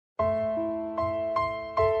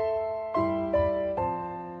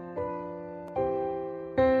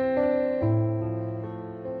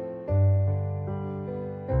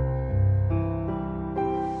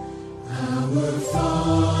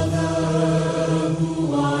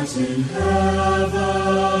in heaven,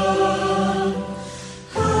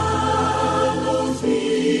 hallowed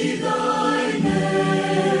be thy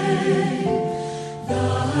name.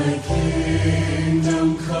 Thy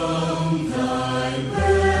kingdom come, thy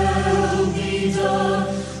will be done,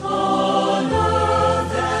 on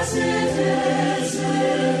earth as it is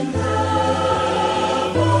in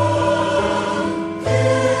heaven.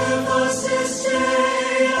 Give us this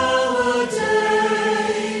day our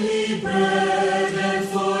daily bread, and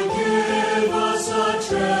forgive us our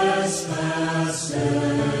trespasses,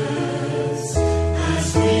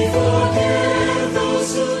 as we forgive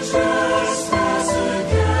those who trespass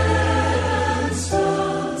against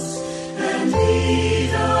us. And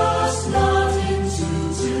lead us not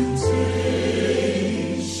into temptation,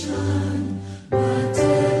 but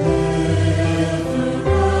deliver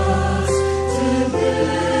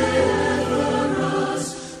us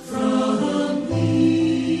from evil.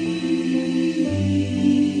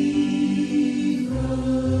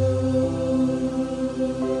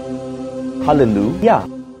 Hallelujah.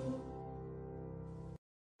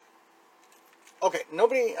 Okay,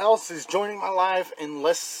 nobody else is joining my live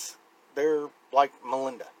unless they're like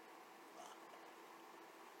Melinda.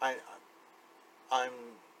 I'm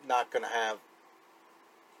not gonna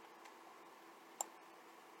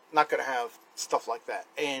have stuff like that,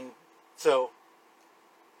 and so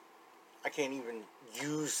I can't even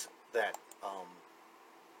use that.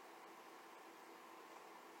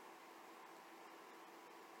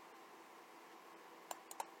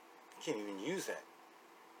 Can't even use that.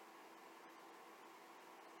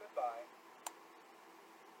 Goodbye.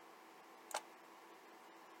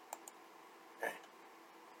 Okay.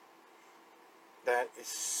 That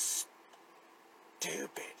is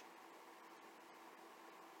stupid.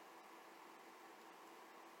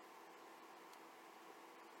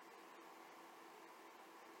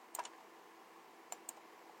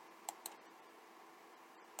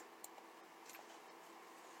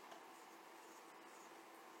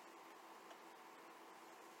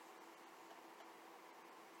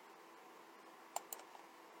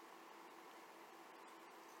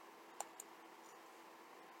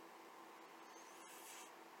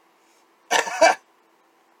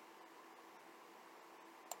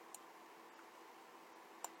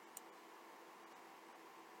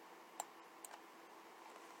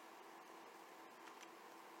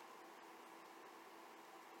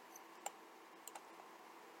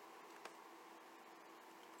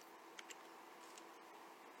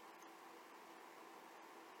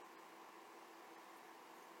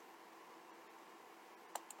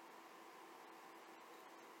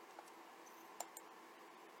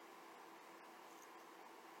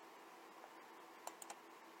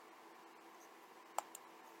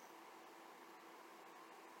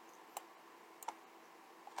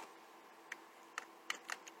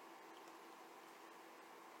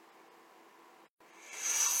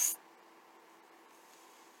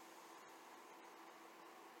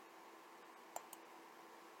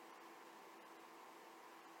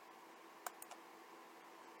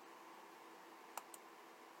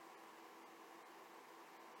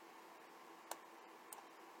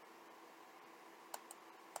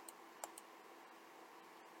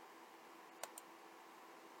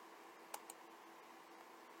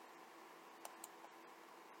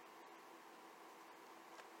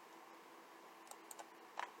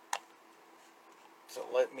 So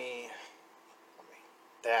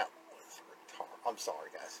that was retarded. I'm sorry,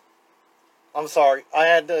 guys. I'm sorry. I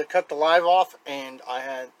had to cut the live off, and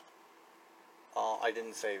I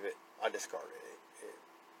didn't save it. I discarded it.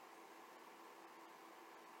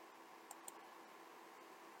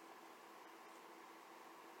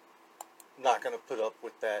 Not going to put up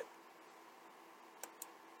with that.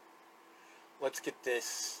 Let's get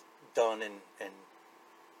this done, and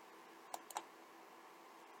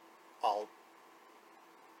I'll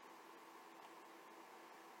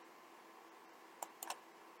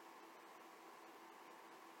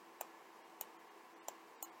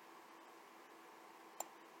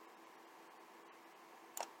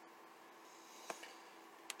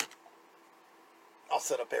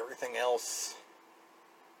set up everything else.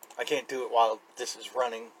 I can't do it while this is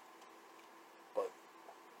running, but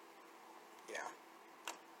yeah.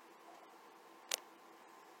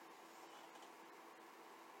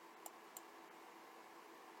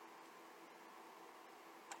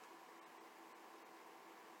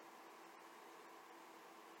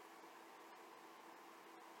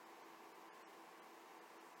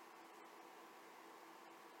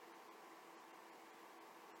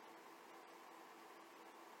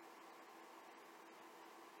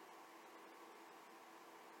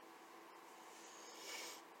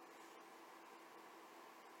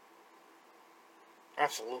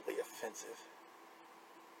 Absolutely offensive.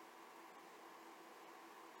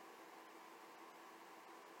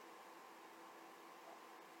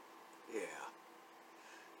 Yeah.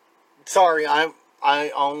 Sorry, I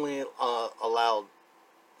only allowed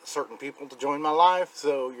certain people to join my live,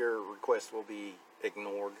 so your request will be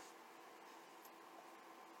ignored.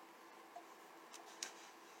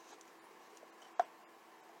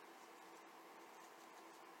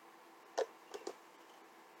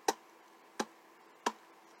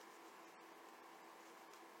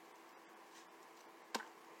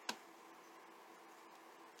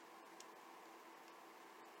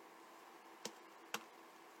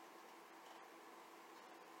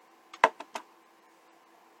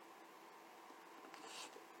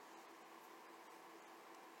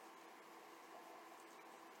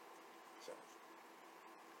 So.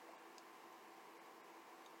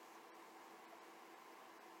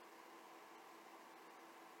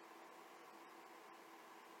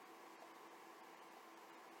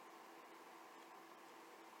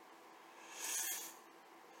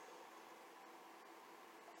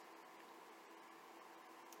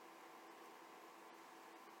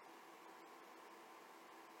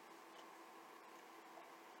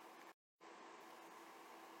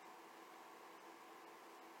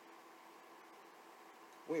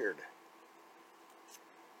 Weird.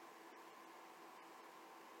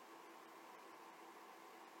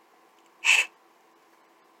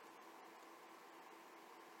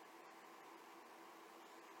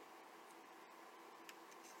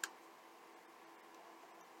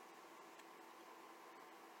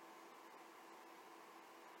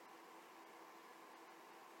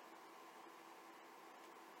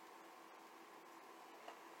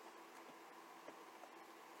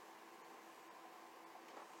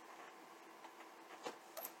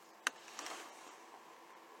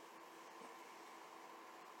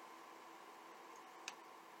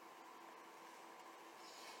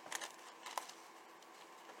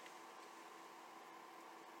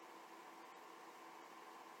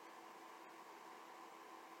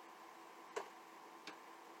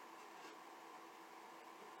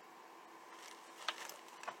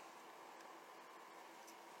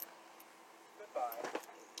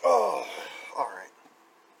 Oh, all right.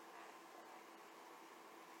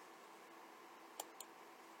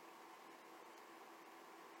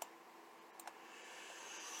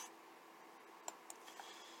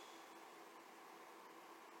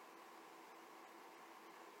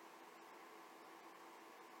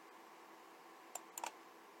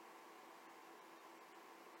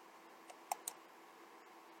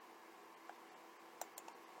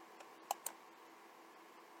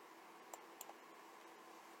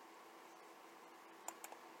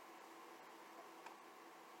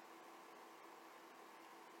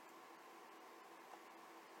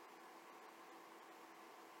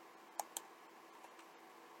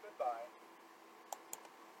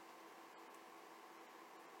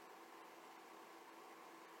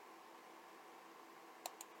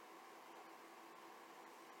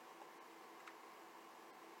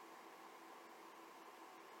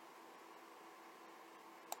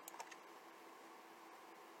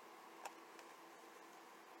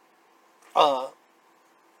 Uh,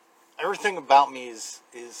 Everything about me is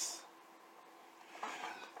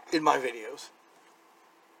in my videos.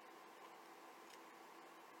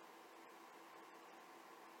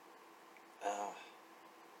 Uh,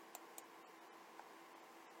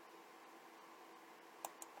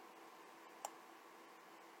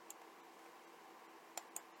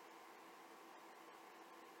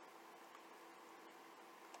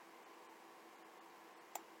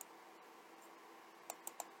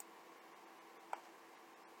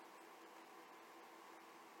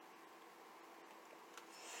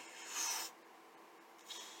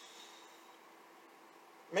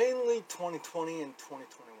 Mainly 2020 and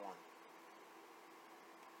 2021.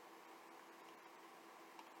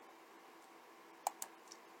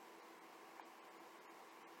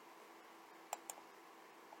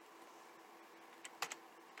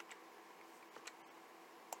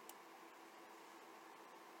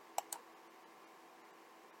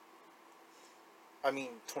 I mean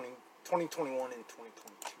 2021 and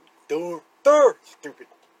 2022. Stupid.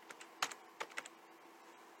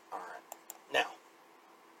 Alright. Now,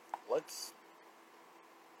 let's...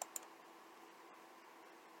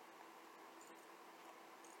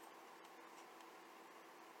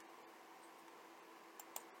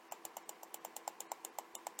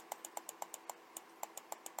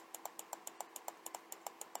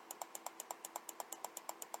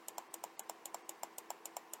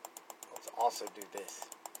 Let's also do this.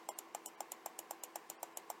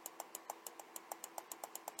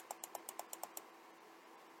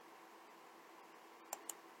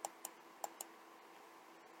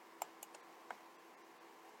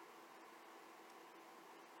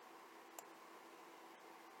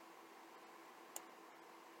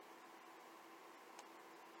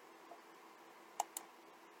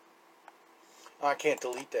 I can't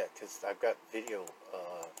delete that because I've got video to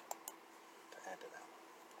add to that.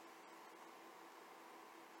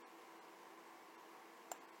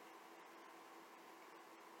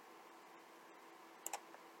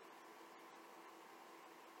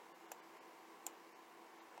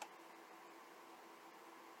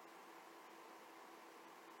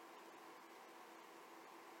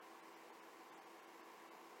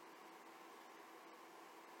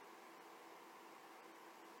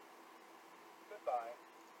 Goodbye.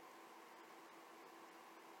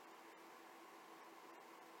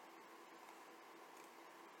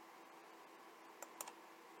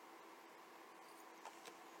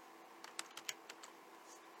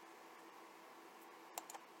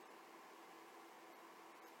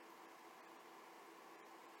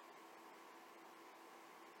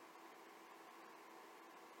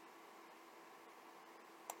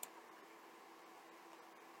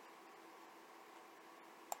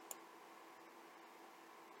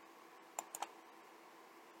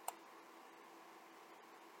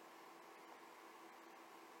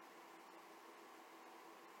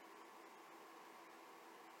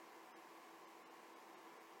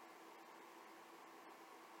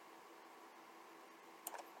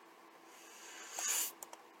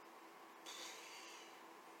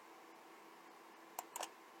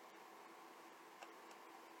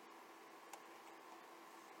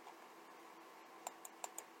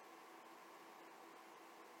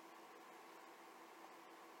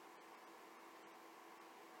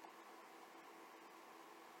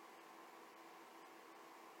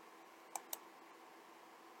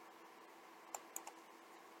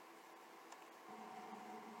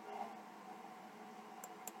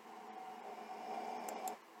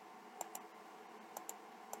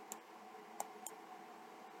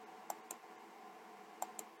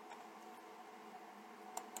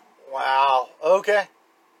 Wow. Okay.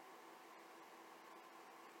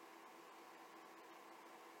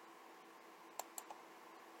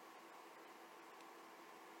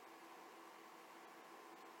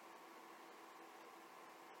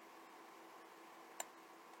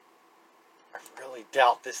 I really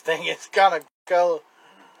doubt this thing is gonna go.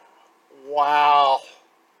 Wow.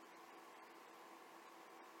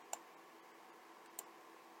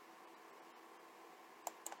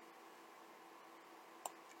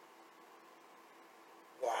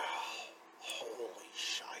 Wow. Holy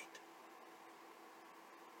shite.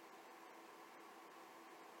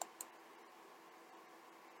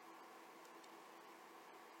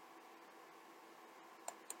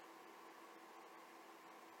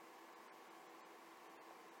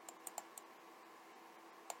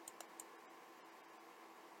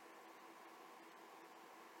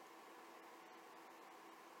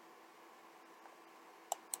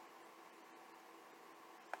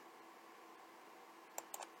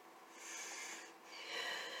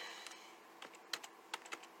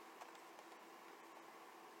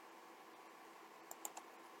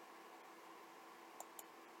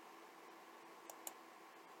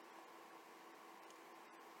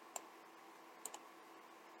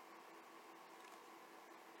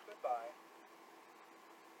 Goodbye.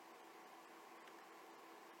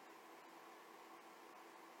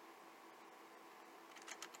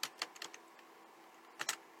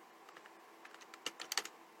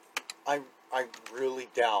 I I really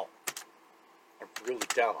doubt. I really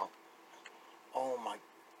doubt. Oh my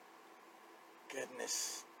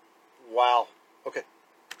goodness. Wow. Okay.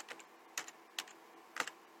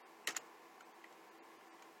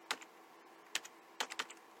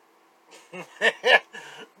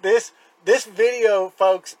 this this video,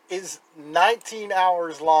 folks, is 19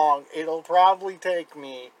 hours long. It'll probably take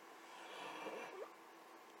me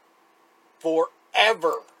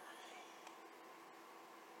forever.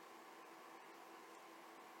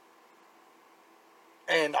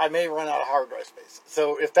 And I may run out of hard drive space.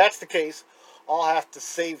 So if that's the case, I'll have to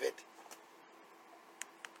save it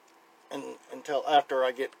until after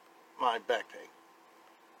I get my back pay.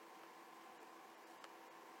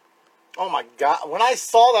 Oh my God. When I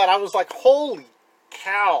saw that, I was like, holy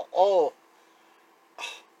cow. Oh.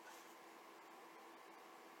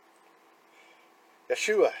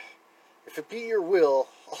 Yeshua, if it be your will,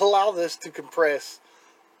 allow this to compress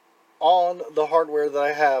on the hardware that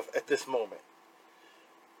I have at this moment.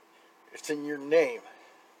 It's in your name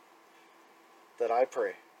that I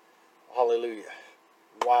pray. Hallelujah.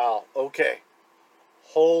 Wow. Okay.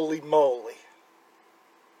 Holy moly.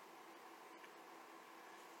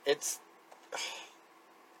 It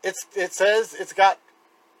says it's got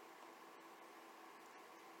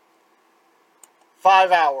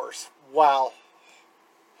 5 hours. Wow.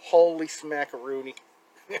 Holy smackaroony.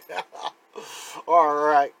 All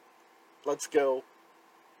right. let's go.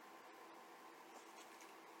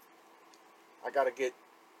 I gotta get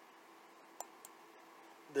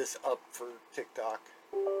this up for TikTok.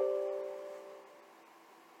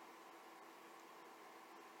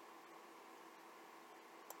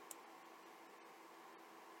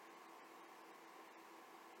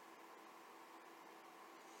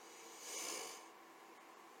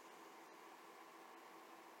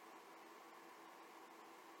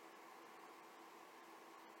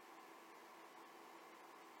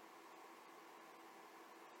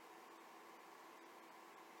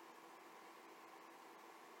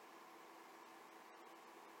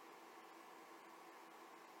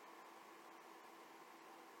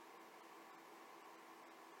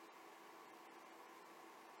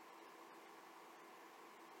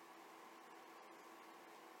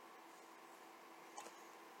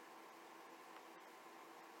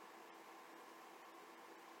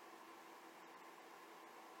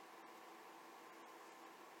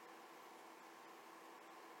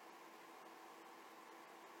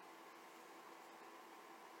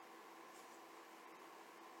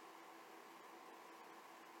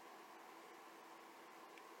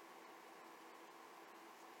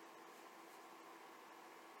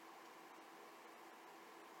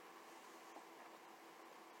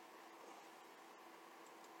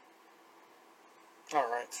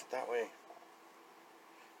 Alright, so that way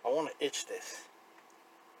I want to itch this.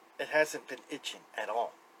 It hasn't been itching at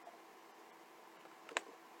all.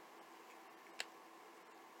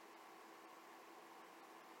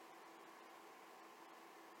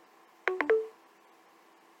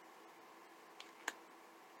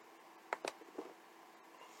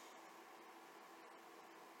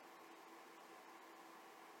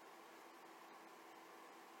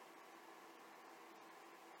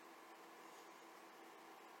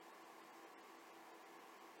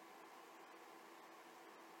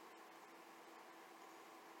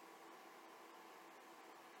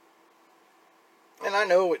 And I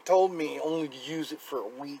know it told me only to use it for a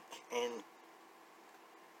week, and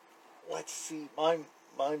let's see, my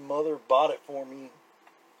mother bought it for me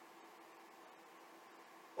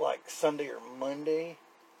like Sunday or Monday,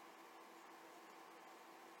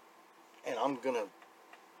 and I'm gonna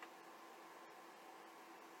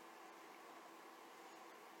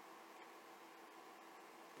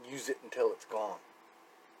use it until it's gone.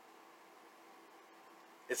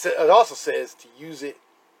 It also says to use it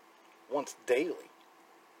once daily.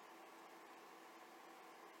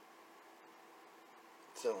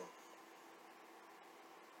 So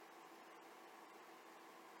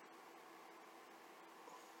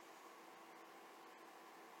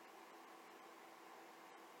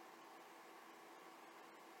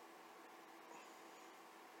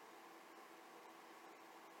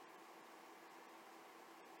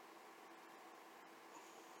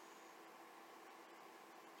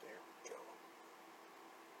there we go.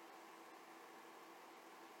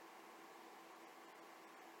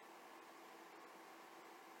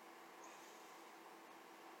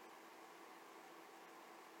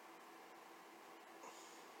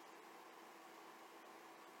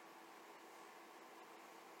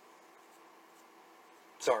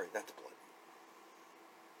 Sorry, that's blood.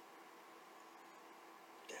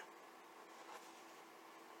 Yeah.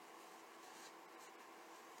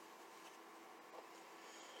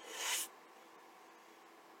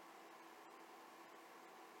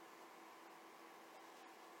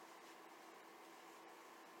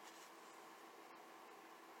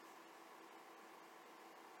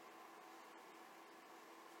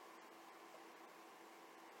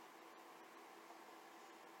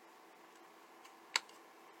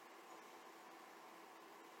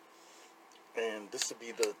 And this would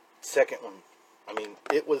be the second one. I mean,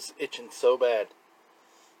 it was itching so bad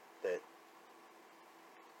that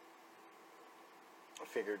I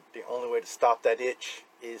figured the only way to stop that itch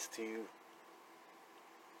is to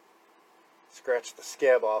scratch the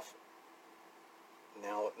scab off.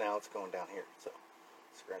 Now it's going down here, so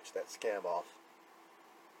scratch that scab off.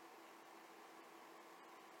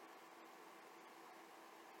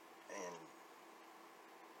 And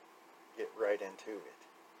get right into it.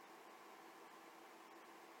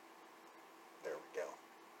 There we go.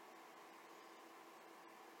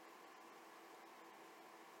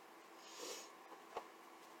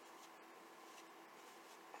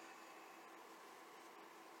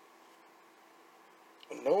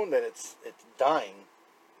 Knowing that it's dying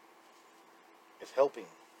is helping.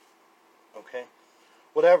 Okay?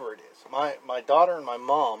 Whatever it is. My daughter and my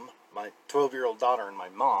mom, my 12-year-old daughter and my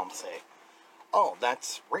mom say, "Oh,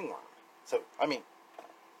 that's ringworm." So, I mean,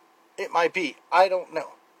 it might be. I don't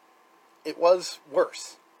know. It was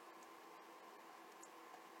worse.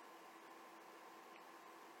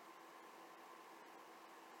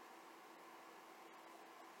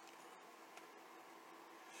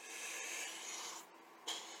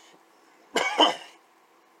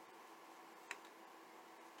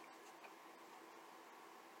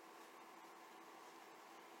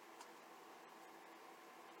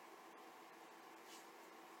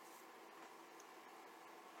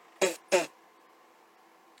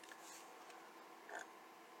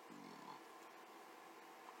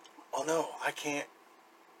 Oh no, I can't.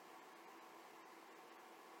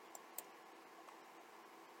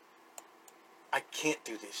 I can't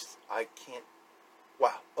do this. I can't.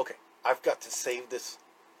 Wow. Okay. I've got to save this.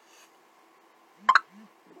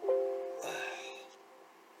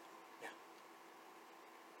 Yeah.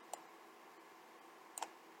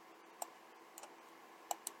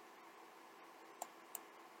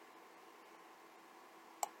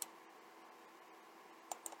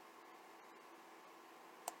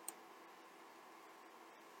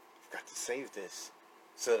 I've got to save this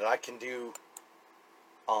so that I can do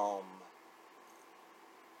um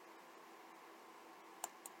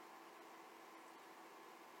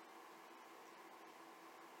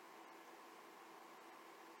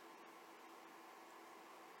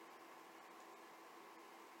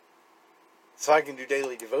so I can do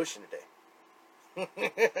daily devotion today.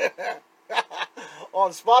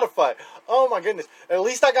 On Spotify. Oh my goodness. At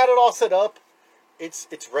least I got it all set up.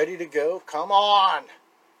 It's ready to go. Come on.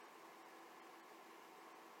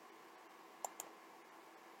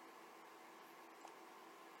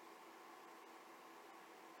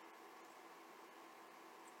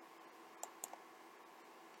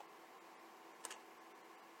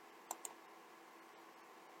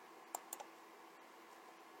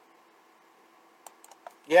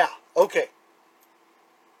 Yeah, okay.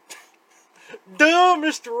 Duh,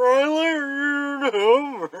 Mr. Riley.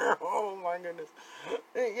 Oh my goodness.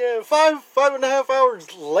 Yeah, 5.5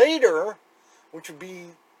 hours later, which would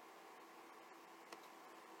be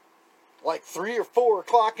like 3 or 4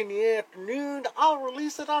 o'clock in the afternoon, I'll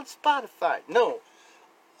release it on Spotify. No,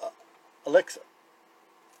 Alexa,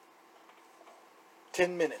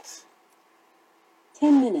 10 minutes.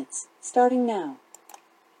 10 minutes, starting now.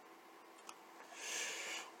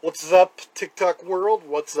 What's up, TikTok world?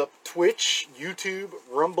 What's up, Twitch, YouTube,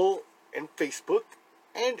 Rumble, and Facebook,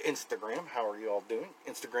 and Instagram? How are you all doing?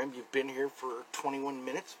 Instagram, you've been here for 21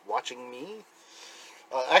 minutes watching me.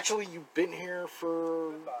 Actually, you've been here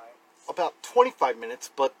for about 25 minutes,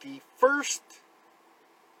 but the first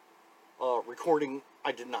recording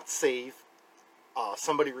I did not save.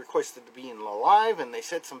 Somebody requested to be in the live, and they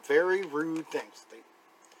said some very rude things.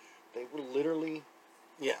 They were literally,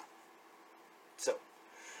 yeah. So,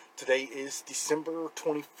 today is December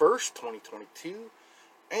 21st, 2022,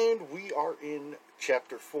 and we are in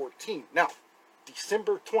chapter 14. Now,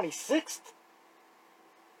 December 26th,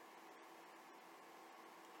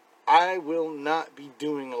 I will not be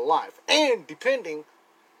doing a live. And depending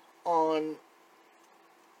on,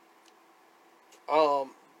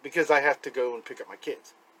 because I have to go and pick up my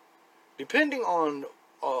kids. Depending on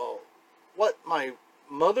what my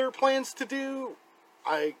mother plans to do,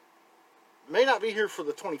 I may not be here for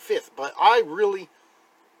the 25th, but I really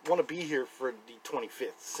want to be here for the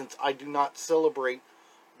 25th, since I do not celebrate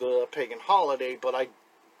the pagan holiday, but I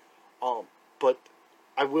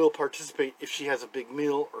will participate if she has a big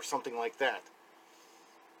meal or something like that.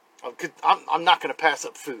 I'm not going to pass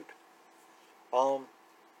up food.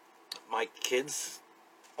 My kids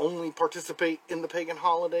only participate in the pagan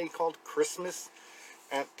holiday called Christmas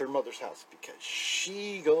at their mother's house because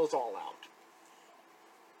she goes all out.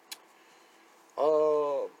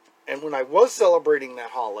 And when I was celebrating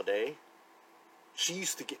that holiday, she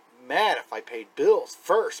used to get mad if I paid bills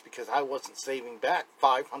first because I wasn't saving back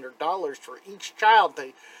 $500 for each child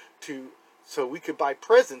so we could buy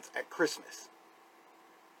presents at Christmas.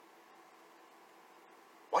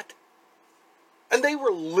 What? And they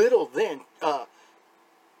were little then.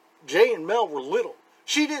 Jay and Mel were little.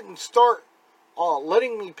 She didn't start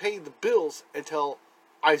letting me pay the bills until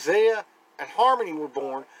Isaiah and Harmony were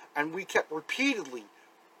born, and we kept repeatedly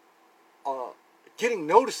getting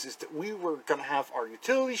notices that we were going to have our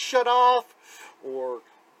utilities shut off or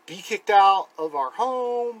be kicked out of our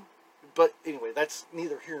home. But anyway, that's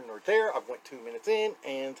neither here nor there. I've went 2 minutes in,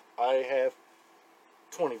 and I have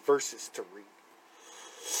 20 verses to read.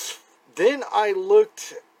 Then I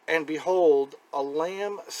looked, and behold, a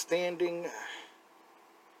lamb standing,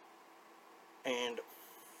 and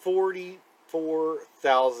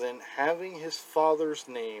 44,000 having his father's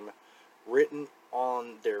name written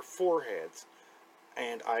on their foreheads.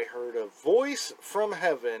 And I heard a voice from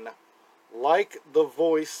heaven like the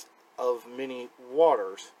voice of many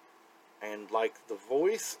waters, and like the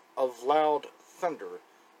voice of loud thunder.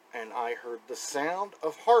 And I heard the sound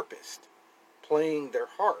of harpists playing their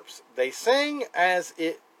harps. They sang as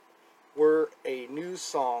it were new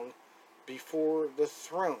song before the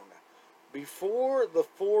throne, before the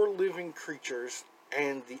four living creatures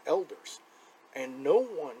and the elders. And no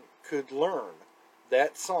one could learn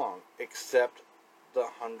that song except the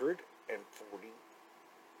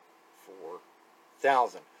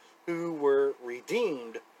 144,000 who were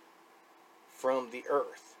redeemed from the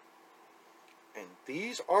earth. And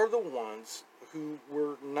these are the ones who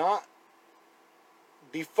were not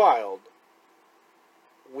defiled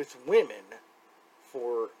with women,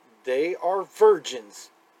 for they are virgins.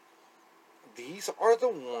 These are the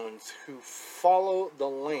ones who follow the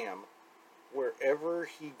Lamb wherever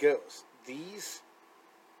he goes. These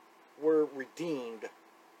were redeemed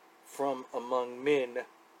from among men,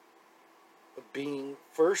 being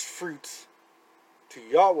first fruits to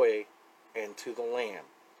Yahweh and to the Lamb.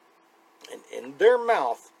 And in their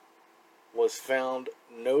mouth was found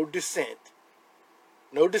no deceit,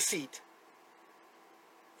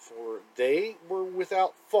 for they were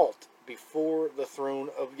without fault before the throne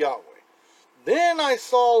of Yahweh. Then I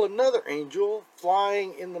saw another angel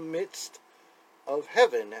flying in the midst of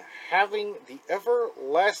heaven, having the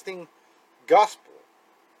everlasting gospel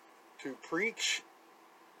to preach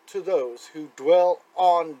to those who dwell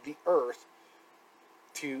on the earth,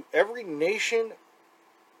 to every nation,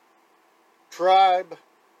 tribe,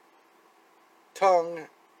 tongue,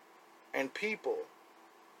 and people.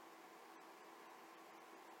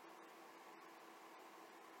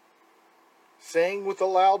 Saying with a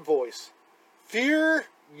loud voice, "Fear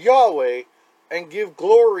Yahweh and give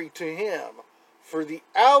glory to him, for the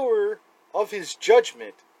hour of his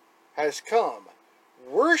judgment has come.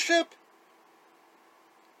 Worship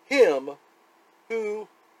him who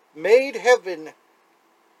made heaven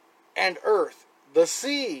and earth, the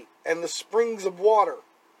sea, and the springs of water."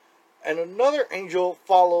 And another angel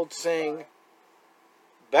followed, saying,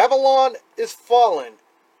 "Babylon is fallen,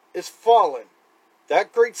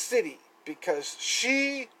 that great city, because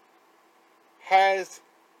she has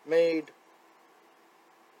made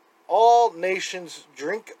all nations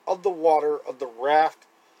drink of the water of the wrath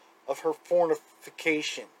of her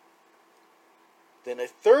fornication." Then a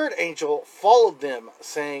third angel followed them,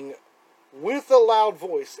 saying with a loud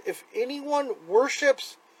voice, "If anyone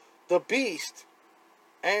worships the beast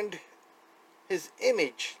and his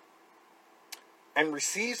image, and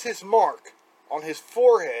receives his mark on his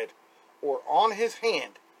forehead or on his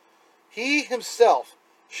hand, he himself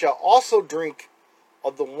shall also drink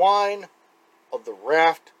of the wine of the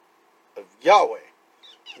wrath of Yahweh,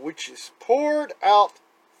 which is poured out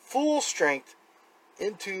full strength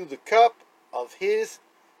into the cup of his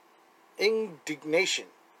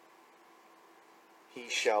indignation. He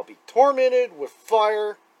shall be tormented with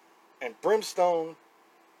fire and brimstone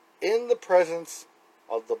in the presence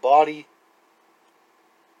of the body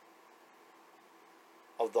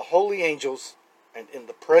of the holy angels and in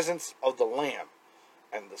the presence of the Lamb.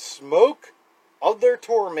 And the smoke of their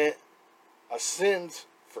torment ascends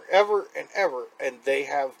forever and ever, and they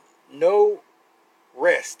have no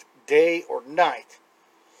rest day or night,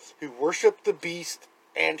 who worship the beast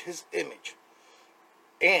and his image,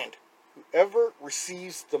 and whoever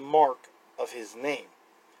receives the mark of his name.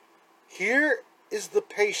 Here is the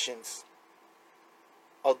patience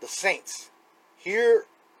of the saints. Here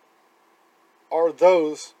are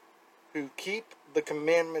those who keep the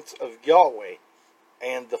commandments of Yahweh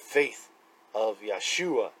and the faith of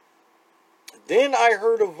Yeshua." Then I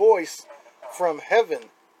heard a voice from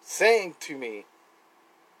heaven saying to me,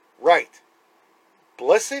 "Write,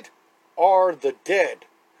 blessed are the dead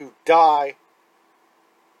who die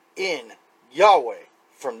in Yahweh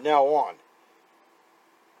from now on."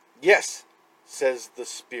 "Yes," says the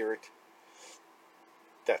Spirit,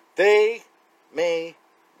 "that they may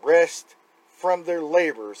rest from their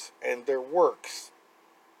labors, and their works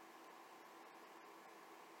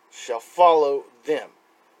shall follow them."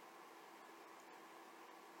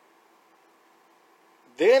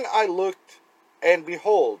 Then I looked, and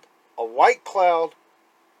behold, a white cloud,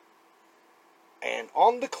 and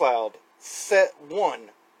on the cloud sat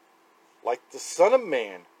one like the Son of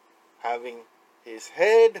Man, having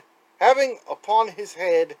upon his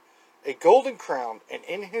head a golden crown, and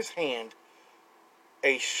in his hand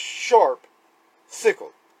a sharp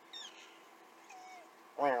sickle.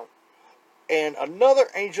 And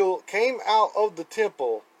another angel came out of the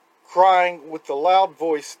temple, crying with a loud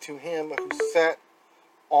voice to him who sat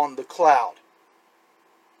on the cloud,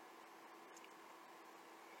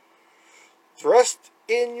 "Thrust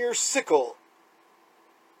in your sickle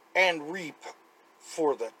and reap,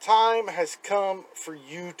 for the time has come for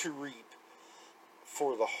you to reap,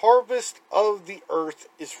 for the harvest of the earth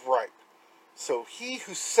is ripe." So he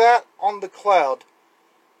who sat on the cloud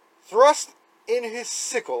thrust in his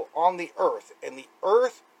sickle on the earth, and the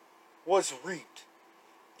earth was reaped.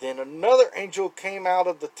 Then another angel came out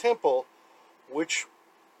of the temple which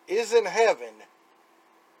is in heaven,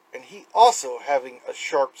 and he also having a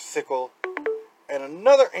sharp sickle. And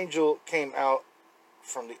another angel came out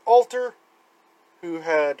from the altar, who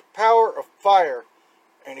had power of fire,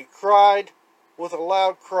 and he cried with a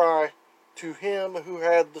loud cry to him who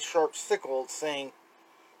had the sharp sickle, saying,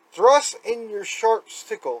 Thrust in your sharp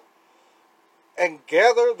sickle, and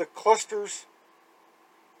gather the clusters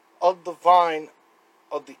of the vine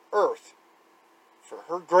of the earth, for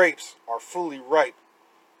her grapes are fully ripe.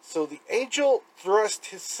 So the angel thrust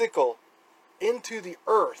his sickle into the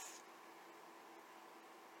earth,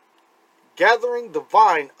 gathering the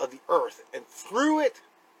vine of the earth, and threw it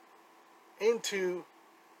into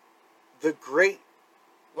the great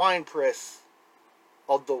winepress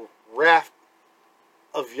of the wrath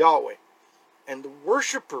of Yahweh. And the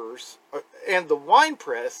worshippers, and the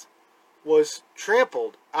winepress was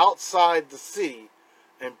trampled outside the city,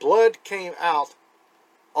 and blood came out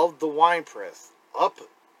of the winepress up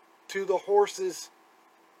to the horses'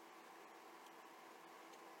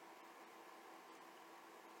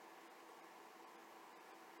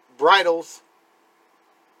 bridles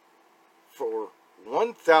for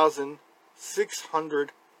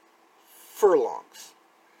 1,600 furlongs.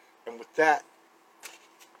 And with that,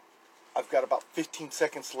 I've got about 15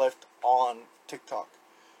 seconds left on TikTok.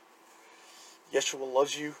 Yeshua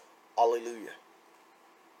loves you. Alleluia.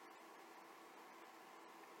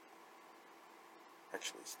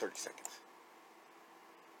 Actually, it's 30 seconds.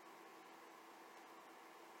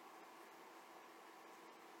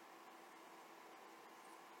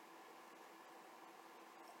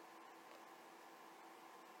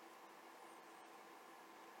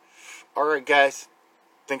 Alright, guys.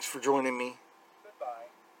 Thanks for joining me. Goodbye.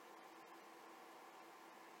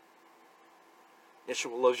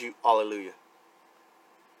 Yeshua loves you. Alleluia.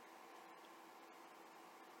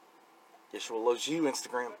 Yeshua loves you.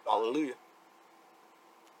 Instagram. Alleluia.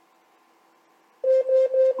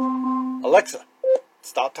 Alexa,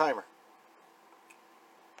 stop timer.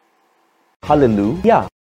 Hallelujah.